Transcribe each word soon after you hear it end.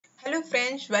Hello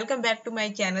friends, welcome back to my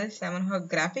channel 7 hoc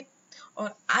graphic.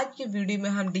 और आज की वीडियो में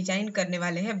हम डिजाइन करने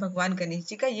वाले हैं भगवान गणेश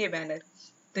जी का ये बैनर।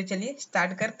 तो चलिए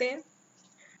स्टार्ट करते हैं।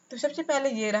 तो सबसे पहले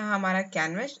ये रहा हमारा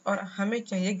कैनवस और हमें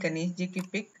चाहिए गणेश जी की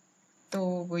पिक। तो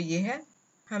वो ये है,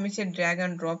 हम इसे ड्रैग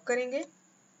एंड ड्रॉप करेंगे,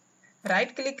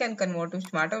 right click and convert to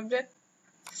smart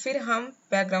object. फिर हम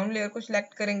बैकग्राउंड लेयर को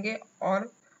सिलेक्ट करेंगे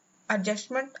और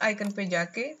एडजस्टमेंट आइकन पे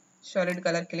जाके सॉलिड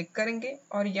कलर क्लिक करेंगे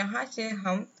और यहाँ से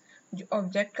हम जो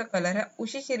ऑब्जेक्ट का कलर है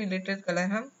उसी से रिलेटेड कलर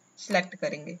हम सिलेक्ट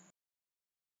करेंगे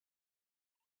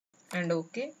एंड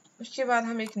ओके। उसके बाद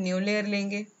हम एक न्यू लेयर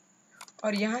लेंगे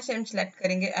और यहाँ से हम सिलेक्ट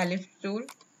करेंगे एलिप्स टूल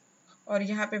और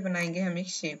यहाँ पे बनाएंगे हम एक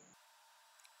शेप।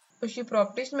 उसकी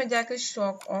प्रॉपर्टीज में जाकर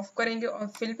स्ट्रोक ऑफ करेंगे और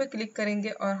फिल पे क्लिक करेंगे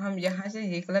और हम यहाँ से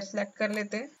ये कलर सिलेक्ट कर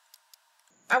लेते हैं।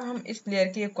 अब हम इस लेयर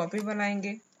की एक कॉपी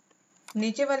बनाएंगे।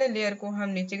 नीचे वाले लेयर को हम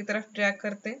नीचे की तरफ ड्रैग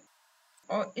करते हैं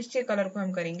और इसके कलर को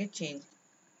हम करेंगे चेंज,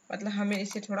 मतलब हमें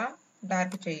इसे थोड़ा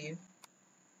डार्क चाहिए,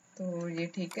 तो ये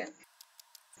ठीक है।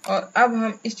 और अब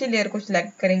हम इसी लेयर को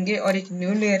सिलेक्ट करेंगे और एक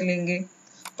न्यू लेयर लेंगे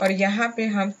और यहाँ पे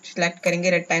हम सिलेक्ट करेंगे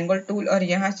रेक्टेंगल टूल और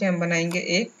यहाँ से हम बनाएंगे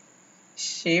एक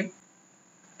शेप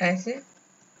ऐसे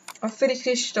और फिर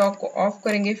इसके स्ट्रोक को ऑफ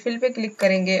करेंगे, फिल पे क्लिक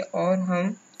करेंगे और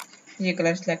हम ये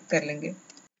कलर सिलेक्ट कर लेंगे।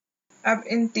 अब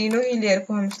इन तीनों ही लेयर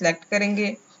को हम सिलेक्ट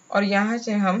करेंगे और यहाँ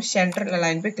से हम सेंटर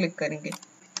अलाइन पे क्लिक करेंगे।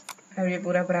 अब ये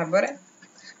पूरा बराबर है।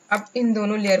 अब इन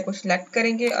दोनों लेयर को सिलेक्ट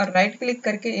करेंगे और राइट क्लिक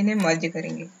करके इन्हें मर्ज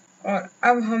करेंगे और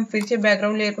अब हम फिर से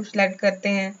बैकग्राउंड लेयर को सिलेक्ट करते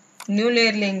हैं, न्यू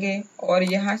लेयर लेंगे और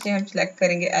यहाँ से हम सिलेक्ट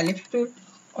करेंगे एलिप्स टूल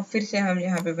और फिर से हम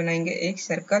यहाँ पे बनाएंगे एक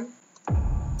सर्कल,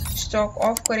 स्ट्रोक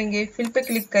ऑफ करेंगे, फिल पे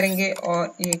क्लिक करेंगे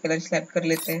और ये कलर सिलेक्ट कर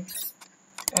लेते हैं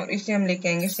और इसे हम लेके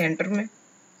आएंगे सेंटर में।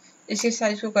 इसके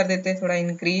साइज को कर देते हैं थोड़ा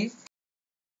इंक्रीज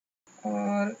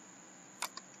और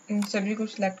इन सभी को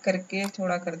सिलेक्ट करके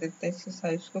थोड़ा कर देते हैं इसके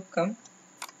साइज को कम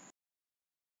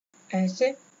ऐसे।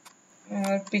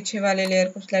 और पीछे वाले लेयर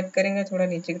को सिलेक्ट करेंगे, थोड़ा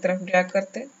नीचे की तरफ ड्रैग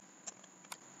करते हैं।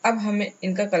 अब हमें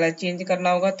इनका कलर चेंज करना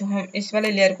होगा, तो हम इस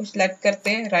वाले लेयर को सिलेक्ट करते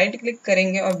हैं, राइट क्लिक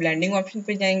करेंगे और ब्लेंडिंग ऑप्शन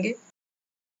पे जाएंगे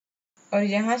और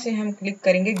यहाँ से हम क्लिक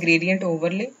करेंगे ग्रेडियंट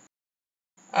ओवरले।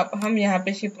 अब हम यहाँ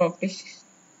पे इसकी प्रॉपर्टीज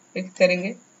क्लिक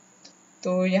करेंगे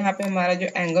तो यहाँ पे हमारा जो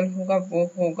एंगल होगा वो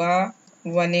होगा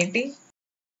 180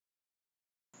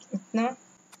 इतना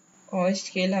और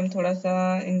स्केल हम थोड़ा सा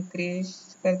इंक्रीज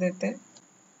कर देते हैं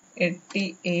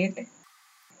 88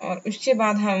 और उसके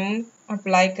बाद हम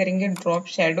अप्लाई करेंगे ड्रॉप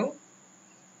शैडो।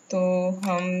 तो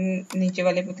हम नीचे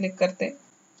वाले पे क्लिक करते हैं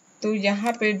तो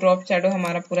यहाँ पे ड्रॉप शैडो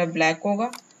हमारा पूरा ब्लैक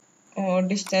होगा और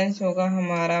डिस्टेंस होगा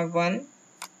हमारा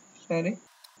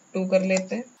 2 कर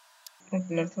लेते हैं और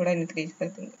कलर थोड़ा इंक्रीज कर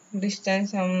देंगे,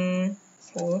 डिस्टेंस हम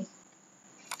 4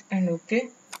 एंड ओके।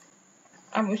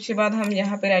 अब उसके बाद हम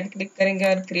यहाँ पे राइट क्लिक करेंगे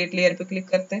और क्रिएट लेयर पे क्लिक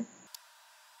करते हैं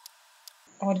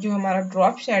और जो हमारा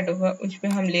ड्रॉप शैडो है उस पर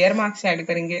हम लेयर मार्क्स ऐड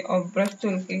करेंगे और ब्रश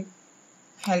टूल की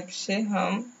हेल्प से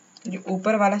हम जो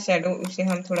ऊपर वाला शैडो उसे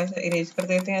हम थोड़ा सा इरेज कर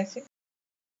देते हैं ऐसे।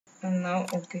 Now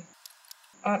okay.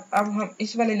 और अब हम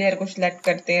इस वाले लेयर को सिलेक्ट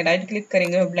करते हैं, राइट क्लिक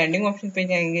करेंगे और ब्लेंडिंग ऑप्शन पे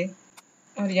जाएंगे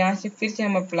और यहाँ से फिर से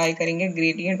हम अप्लाई करेंगे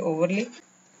ग्रेडियंट ओवरले।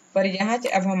 पर यहाँ से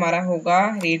अब हमारा होगा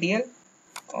रेडियल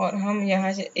और हम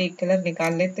यहाँ से एक कलर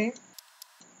निकाल लेते हैं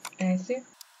ऐसे।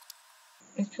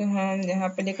 इसको हम यहाँ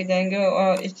पे लेके जाएंगे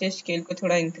और इससे स्केल को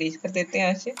थोड़ा इंक्रीज कर देते हैं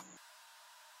ऐसे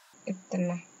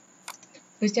इतना।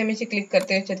 फिर से हम इसे क्लिक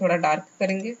करते हैं, इसे थोड़ा डार्क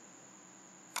करेंगे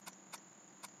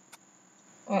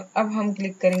और अब हम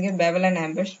क्लिक करेंगे बेवल एंड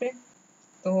एम्बस पे।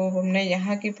 तो हमने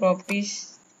यहाँ की प्रॉपर्टीज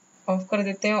ऑफ कर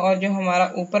देते हैं और जो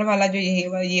हमारा ऊपर वाला जो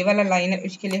ये वाला लाइन है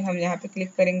उसके लिए हम यहाँ पे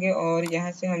क्लिक करेंगे और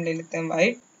यहाँ से हम ले लेते हैं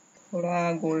वाइट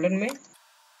थोड़ा गोल्डन में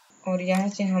और यहाँ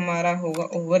से हमारा होगा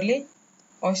ओवरले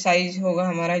और साइज होगा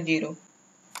हमारा 0।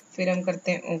 फिर हम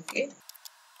करते हैं ओके।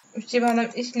 उसके बाद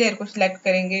हम इस लेयर को सिलेक्ट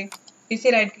करेंगे, फिर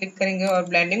से राइट क्लिक करेंगे और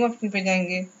ब्लेंडिंग ऑप्शन पे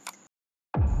जाएंगे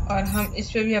और हम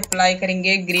इस पे भी अप्लाई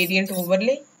करेंगे ग्रेडियंट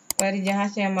ओवरले पर यहाँ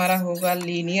से हमारा होगा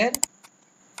लीनियर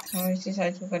और इसी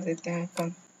साइज को कर देते हैं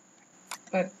कम।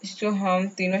 और इसको हम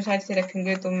तीनों साइड से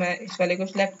रखेंगे तो मैं इस वाले को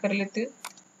सिलेक्ट कर लेती हूँ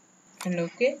एंड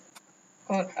ओके।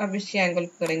 और अब इसके एंगल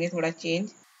को करेंगे थोड़ा चेंज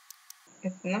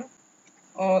इतना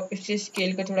और इससे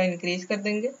स्केल को थोड़ा इंक्रीज कर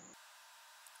देंगे।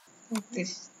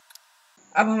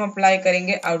 अब हम अप्लाई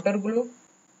करेंगे आउटर ग्लो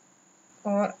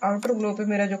और आउटर ग्लो पे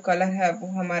मेरा जो कलर है वो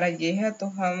हमारा ये है, तो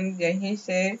हम यहीं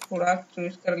से थोड़ा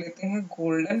चूज कर लेते हैं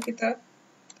गोल्डन की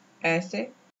तरफ ऐसे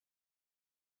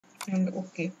एंड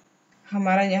ओके।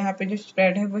 हमारा यहाँ पे जो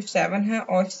स्प्रेड है वो 7 है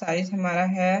और साइज हमारा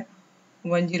है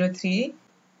 103।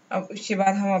 अब उसके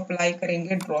बाद हम अप्लाई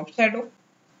करेंगे ड्रॉप शैडो।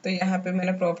 तो यहाँ पे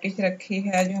मैंने प्रॉपर्टीज रखी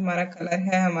है, जो हमारा कलर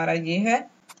है हमारा ये है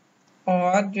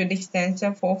और जो डिस्टेंस है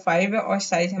वो 5 है और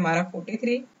साइज हमारा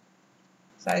 43।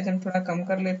 साइज हम थोड़ा कम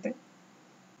कर लेते हैं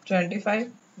 25।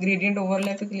 ग्रेडियंट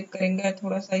ओवरले पे क्लिक करेंगे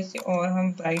थोड़ा सा इसे और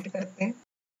हम ब्राइट करते हैं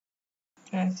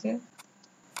ऐसे।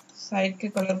 साइड के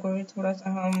कलर को भी थोड़ा सा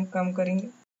हम कम करेंगे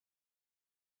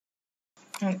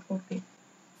एंड ओके।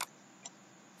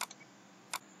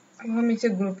 अब हम इसे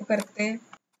ग्रुप करते हैं,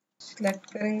 सिलेक्ट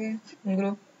करेंगे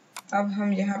ग्रुप। अब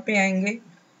हम यहाँ पे आएंगे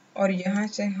और यहाँ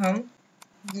से हम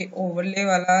ये ओवरले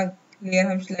वाला लेयर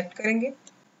हम सिलेक्ट करेंगे,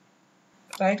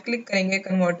 राइट क्लिक करेंगे,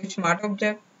 कन्वर्ट टू स्मार्ट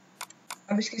ऑब्जेक्ट।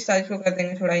 अब इसकी साइज को कर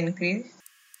देंगे थोड़ा इंक्रीज,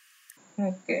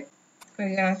 ओके। फिर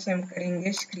यहाँ से हम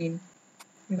करेंगे स्क्रीन,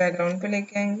 बैकग्राउंड पे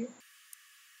लेके आएंगे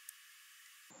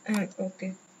एंड ओके।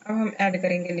 अब हम ऐड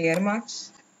करेंगे layer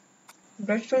marks,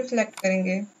 brush tool select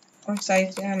करेंगे और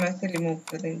साइज से हम ऐसे रिमूव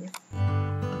कर देंगे।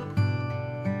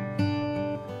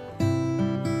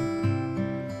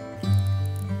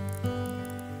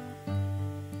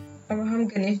 अब हम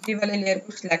गणेश जी वाले लेयर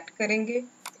को सिलेक्ट करेंगे,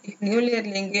 एक न्यू लेयर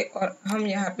लेंगे और हम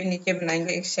यहाँ पे नीचे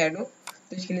बनाएंगे एक शेडो।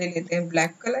 तो इसके लिए लेते हैं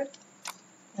ब्लैक कलर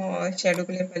और शेडो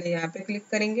के लिए पहले यहाँ पे क्लिक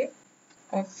करेंगे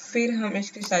और फिर हम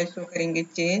इसकी साइज को करेंगे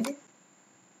चेंज,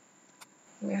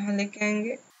 यहाँ लेके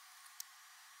आएंगे,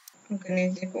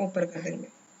 गणेश जी को ऊपर कर देंगे।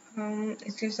 हम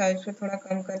इसकी साइज को थोड़ा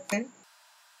कम करते हैं।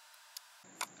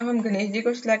 अब हम गणेश जी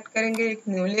को सिलेक्ट करेंगे, एक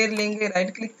न्यू लेयर लेंगे,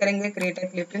 राइट क्लिक करेंगे, क्रिएट अ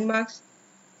क्लिपिंग मार्क्स।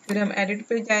 फिर हम एडिट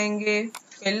पे जाएंगे,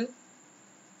 fill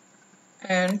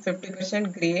and 50%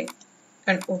 grey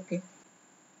and okay.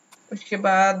 उसके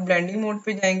बाद ब्लेंडिंग मोड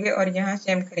पे जाएंगे और यहाँ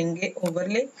से हम करेंगे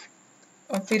ओवरले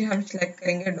और फिर हम सिलेक्ट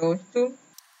करेंगे डॉज टूल।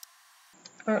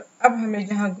 और अब हमें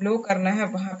जहाँ ग्लो करना है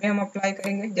वहां पे हम अप्लाई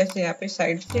करेंगे, जैसे यहाँ पे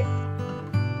साइड से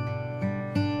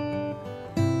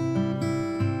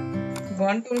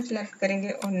वन टूल सिलेक्ट करेंगे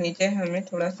और नीचे हमें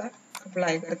थोड़ा सा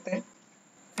अप्लाई करते हैं,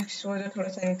 एक्सपोजर थोड़ा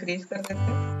सा इंक्रीज कर देते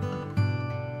हैं।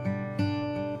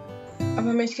 अब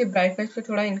हमें इसके ब्राइटनेस को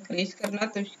थोड़ा इंक्रीज करना,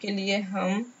 तो इसके लिए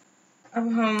अब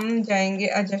हम जाएंगे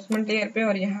एडजस्टमेंट लेयर पे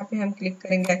और यहाँ पे हम क्लिक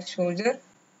करेंगे एक्सपोजर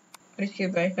और इसकी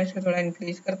ब्राइटनेस को थोड़ा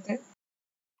इंक्रीज करते हैं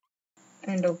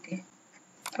एंड ओके।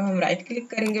 अब हम राइट क्लिक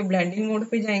करेंगे, ब्लेंडिंग मोड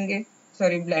पे जाएंगे,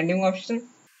 सॉरी ब्लेंडिंग ऑप्शन,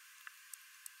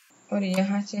 और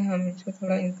यहाँ से हम इसको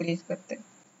थोड़ा इंक्रीज करते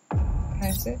हैं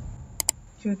ऐसे,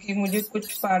 क्योंकि मुझे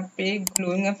कुछ पार्ट पे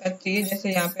ग्लोइंग इफेक्ट चाहिए,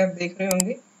 जैसे यहाँ पे आप देख रहे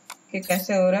होंगे कि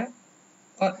कैसे हो रहा है।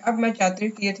 और अब मैं चाहती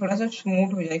हूँ कि ये थोड़ा सा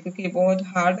स्मूथ हो जाए, क्योंकि ये बहुत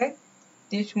हार्ड है,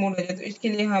 तो ये स्मूथ हो जाए। तो इसके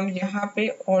लिए हम यहाँ पे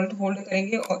ऑल्ट होल्ड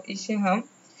करेंगे और इसे हम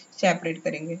सेपरेट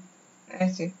करेंगे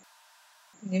ऐसे,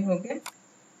 ये हो गया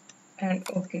एंड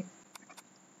ओके।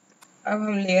 अब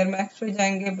हम लेयर मैक्स पे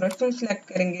जाएंगे, ब्रश टूल सेलेक्ट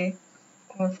करेंगे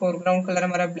और फोरग्राउंड कलर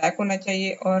हमारा ब्लैक होना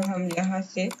चाहिए और हम यहाँ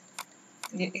से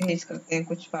ये इरेज करते हैं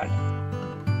कुछ पार्ट।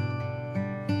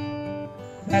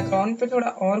 बैकग्राउंड पे थोड़ा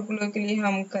और ग्लो के लिए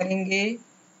हम करेंगे,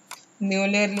 न्यू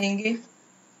लेयर लेंगे,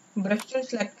 ब्रश टूल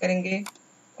सेलेक्ट करेंगे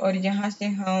और यहाँ से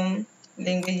हम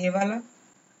लेंगे ये वाला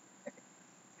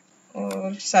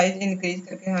और साइज इंक्रीज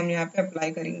करके हम यहाँ पे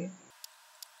अप्लाई करेंगे।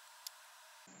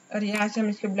 और यहाँ से हम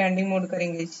इसके ब्लेंडिंग मोड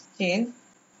करेंगे चेंज,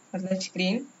 मतलब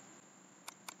स्क्रीन,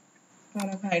 और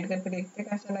आप हाइड करके देखते हैं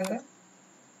कैसा लग रहा है,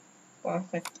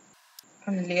 परफेक्ट।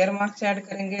 हम लेयर मार्क्स ऐड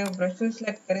करेंगे, ब्रश टूल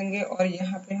सेलेक्ट करेंगे और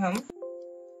यहाँ पे हम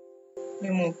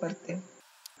रिमूव करते हैं,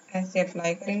 ऐसे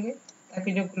अप्लाई करेंगे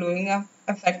ताकि जो ग्लोइंग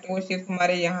इफेक्ट वो सिर्फ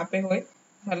हमारे यहाँ पे होए,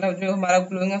 मतलब जो हमारा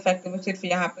ग्लोइंग इफेक्ट वो सिर्फ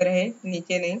यहाँ पे रहे,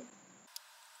 नीचे नहीं।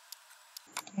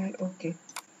 ओके,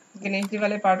 गणेश जी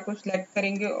वाले पार्ट को सिलेक्ट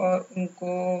करेंगे और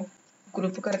उनको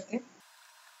ग्रुप करते हैं।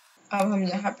 अब हम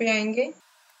यहाँ पे आएंगे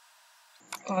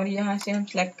और यहाँ से हम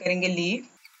सिलेक्ट करेंगे लीव,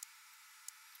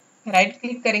 राइट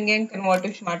क्लिक करेंगे, convert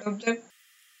to smart object,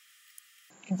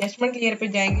 adjustment layer पे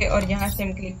जाएंगे और यहाँ से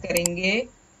हम क्लिक करेंगे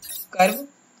कर्व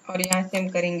और यहाँ से हम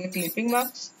करेंगे क्लिपिंग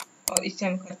मार्क्स और इसे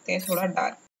हम करते हैं थोड़ा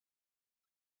डार्क।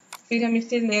 फिर हम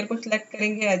इसे लेयर को सिलेक्ट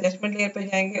करेंगे, एडजस्टमेंट लेयर पे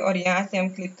जाएंगे और यहाँ से हम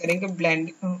क्लिक करेंगे ब्लेंड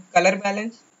कलर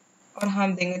बैलेंस और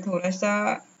हम देंगे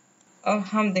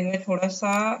थोड़ा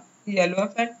सा येलो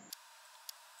इफेक्ट,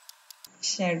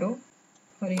 शेडो,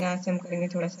 और यहाँ से हम करेंगे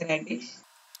थोड़ा सा रेडिश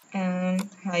एंड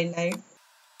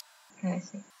हाईलाइट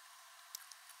ऐसे।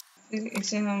 फिर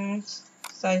इसे हम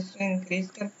साइज को इंक्रीज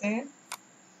करते हैं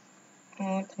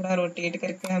और थोड़ा रोटेट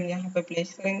करके हम यहाँ पे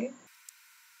प्लेस करेंगे।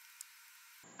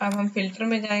 अब हम फिल्टर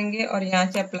में जाएंगे और यहाँ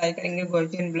से अप्लाई करेंगे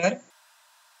गॉसियन ब्लर,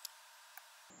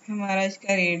 हमारा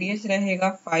इसका रेडियस रहेगा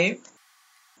 5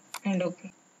 एंड ओके।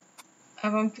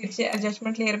 अब हम फिर से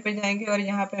एडजस्टमेंट लेयर पे जाएंगे और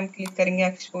यहाँ पे हम क्लिक करेंगे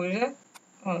एक्सपोजर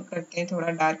और करते हैं थोड़ा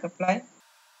डार्क अप्लाई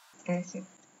ऐसे।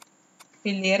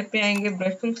 फिर लेयर पे आएंगे,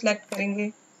 ब्रश टूल सेलेक्ट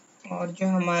करेंगे और जो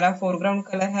हमारा फोरग्राउंड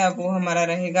कलर है वो हमारा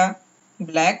रहेगा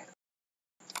ब्लैक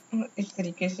और इस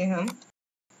तरीके से हम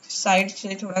साइड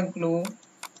से थोड़ा ग्लो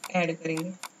ऐड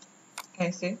करेंगे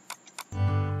ऐसे।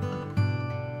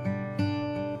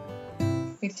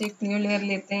 फिर से एक न्यू लेयर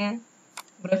लेते हैं,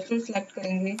 ब्रश टूल सेलेक्ट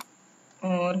करेंगे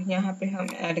और यहाँ पे हम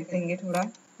ऐड करेंगे थोड़ा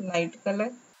लाइट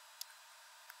कलर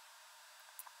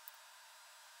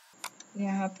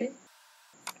यहाँ पे।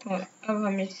 और अब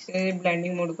हम इसे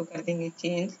ब्लेंडिंग मोड को कर देंगे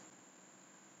चेंज।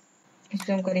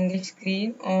 इसको हम करेंगे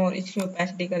स्क्रीन और इसकी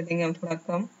ओपेसिटी कर देंगे हम थोड़ा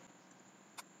कम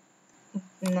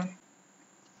ना।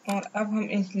 और अब हम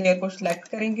इस लेयर को सिलेक्ट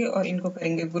करेंगे और इनको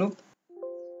करेंगे ग्रुप।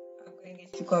 अब करेंगे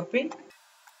इसकी कॉपी,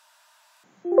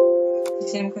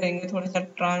 इसे हम करेंगे थोड़ा सा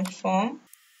ट्रांसफॉर्म,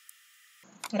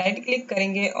 राइट क्लिक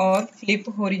करेंगे और फ्लिप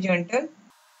हॉरिजॉन्टल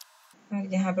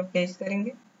और यहाँ पे प्लेस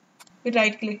करेंगे। फिर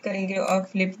राइट क्लिक करेंगे और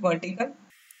फ्लिप वर्टिकल।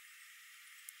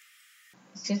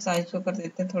 इसके साइज को कर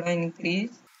देते हैं थोड़ा इंक्रीज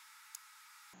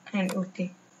एंड ओके।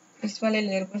 इस वाले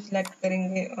लेयर को सिलेक्ट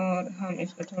करेंगे और हम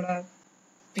इसको थोड़ा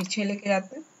पीछे लेके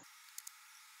जाते हैं।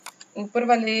 ऊपर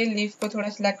वाले लीफ को थोड़ा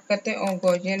सिलेक्ट करते हैं और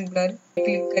गॉसियन ब्लर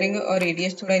क्लिक करेंगे और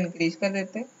रेडियस थोड़ा इंक्रीज कर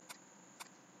देते हैं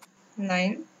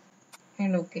 9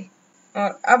 एंड ओके।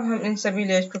 और अब हम इन सभी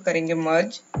लेयर्स को करेंगे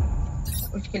मर्ज।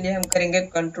 उसके लिए हम करेंगे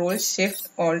control shift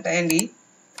alt and E,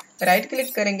 right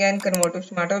click करेंगे and convert to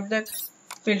smart object.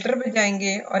 Filter पे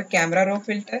जाएंगे और कैमरा रो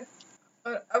फिल्टर।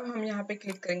 और अब हम यहाँ पे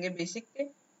क्लिक करेंगे बेसिक पे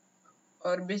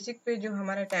और बेसिक पे जो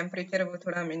हमारा टेम्परेचर है वो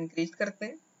थोड़ा हम इंक्रीज करते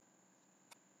हैं,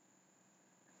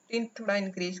 टिंट थोड़ा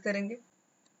इंक्रीज करेंगे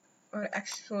और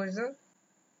एक्सपोजर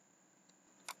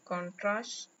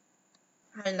कॉन्ट्रास्ट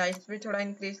हाईलाइट्स भी थोड़ा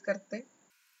इंक्रीज करते हैं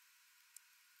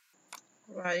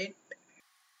वाइट।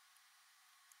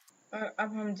 और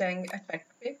अब हम जाएंगे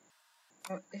इफेक्ट पे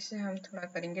और इसे हम थोड़ा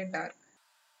करेंगे डार्क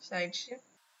साइड से।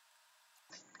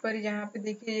 पर यहाँ पे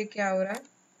देखिए ये क्या हो रहा है,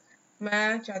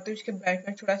 मैं चाहती हूँ इसके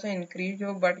ब्राइटनेस थोड़ा सा इंक्रीज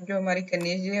हो, बट जो हमारी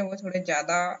गणेश जी है वो थोड़े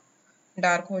ज़्यादा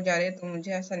डार्क हो जा रहे हैं, तो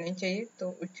मुझे ऐसा नहीं चाहिए। तो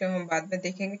उसको हम बाद में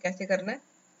देखेंगे कैसे करना है,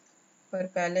 पर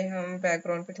पहले हम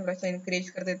बैकग्राउंड पे थोड़ा सा इंक्रीज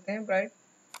कर देते हैं ब्राइट,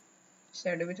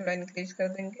 शेडो भी थोड़ा इंक्रीज कर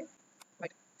देंगे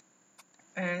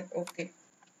एंड ओके।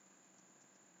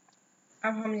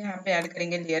 अब हम यहाँ पे ऐड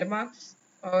करेंगे लेयर मार्क्स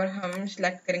और हम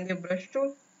सिलेक्ट करेंगे ब्रश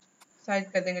टूल, साइज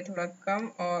कर देंगे थोड़ा कम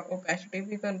और ओपेसिटी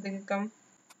भी कर देंगे कम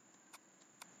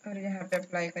और यहाँ पे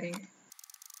अप्लाई करेंगे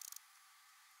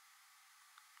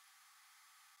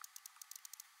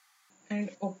एंड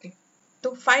ओके।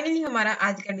 तो फाइनली हमारा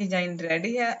आज का डिजाइन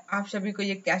रेडी है। आप सभी को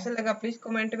ये कैसा लगा प्लीज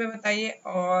कमेंट में बताइए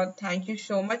और thank you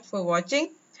so much for watching.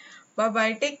 Bye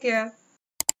bye, take care.